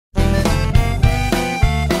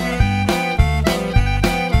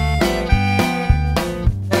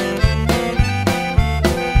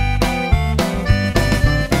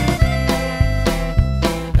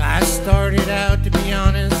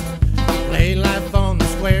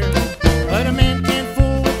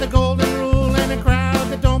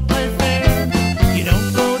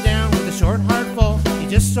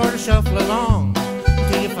shuffle along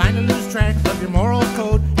till you finally lose track of your moral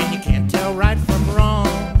code and you can't tell right from wrong.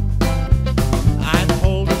 I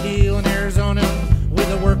pulled a deal in Arizona with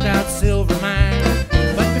a workout silver mine,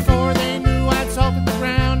 but before they knew I'd salted the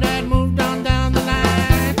ground, I'd moved on down the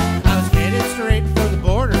line. I was headed straight for the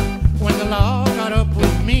border when the law got up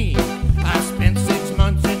with me. I spent 6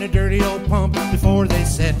 months in a dirty old pump before they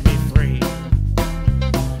set me free.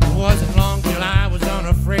 It wasn't long till I was on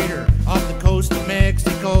a freighter off the coast of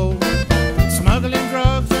Mexico, smuggling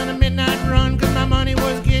drugs on a midnight run cause my money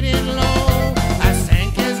was getting low. I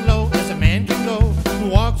sank as low as a man can go who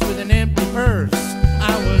walks with an empty purse.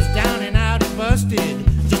 I was down and out and busted,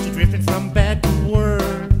 just drifting from bad to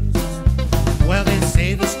worse. Well, they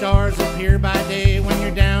say the stars appear by day when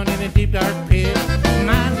you're down in a deep dark pit.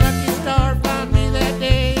 My lucky star found me that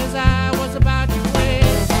day as I was about to quit.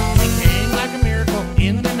 She came like a miracle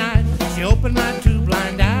in the night. She opened my two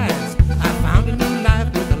blind eyes. I found a new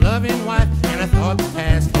life with a loving wife, and I thought the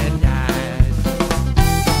past had died.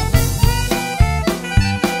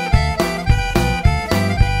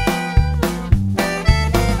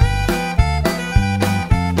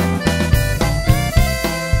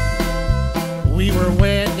 We were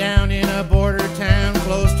wed down in a border town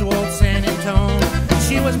close to old San Antonio.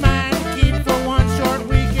 She was mine to keep for one short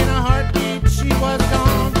week. In a heartbeat she was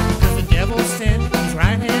gone, cause the devil sent his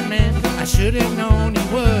right-hand man. I should have known he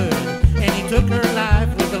would, and he took her life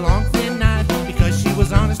with a long thin knife because she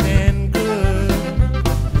was honest and good.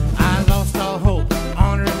 I lost all hope,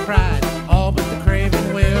 honor and pride, all but the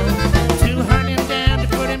craving will to hunt him down, to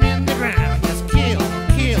put him in the ground, just kill,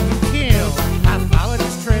 kill, kill. I followed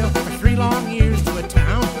his trail for 3 long years to a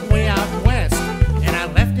town way out west, and I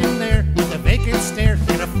left him there with a vacant stare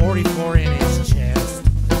and a 44 in his chest.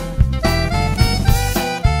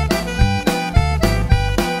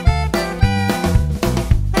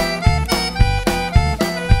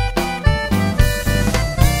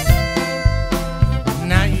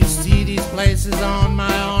 Now you see these places on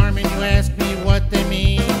my arm and you ask me what they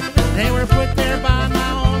mean. They were put there by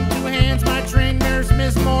my own 2 hands, my trained nurse,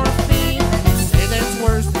 Miss Morphine. You say that's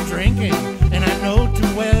worse than drinking, and I know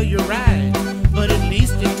too well you're right, but at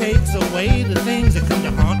least it takes away the things that come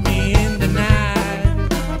to haunt me in the night.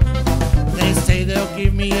 They say they'll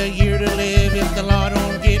give me a year to live if the law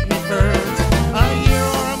don't get me first. A year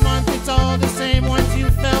or a month, it's all the same once you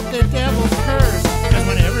felt the devil's curse. Cause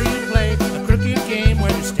whenever you play a crooked game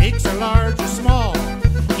where the stakes are large or small,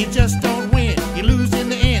 you just don't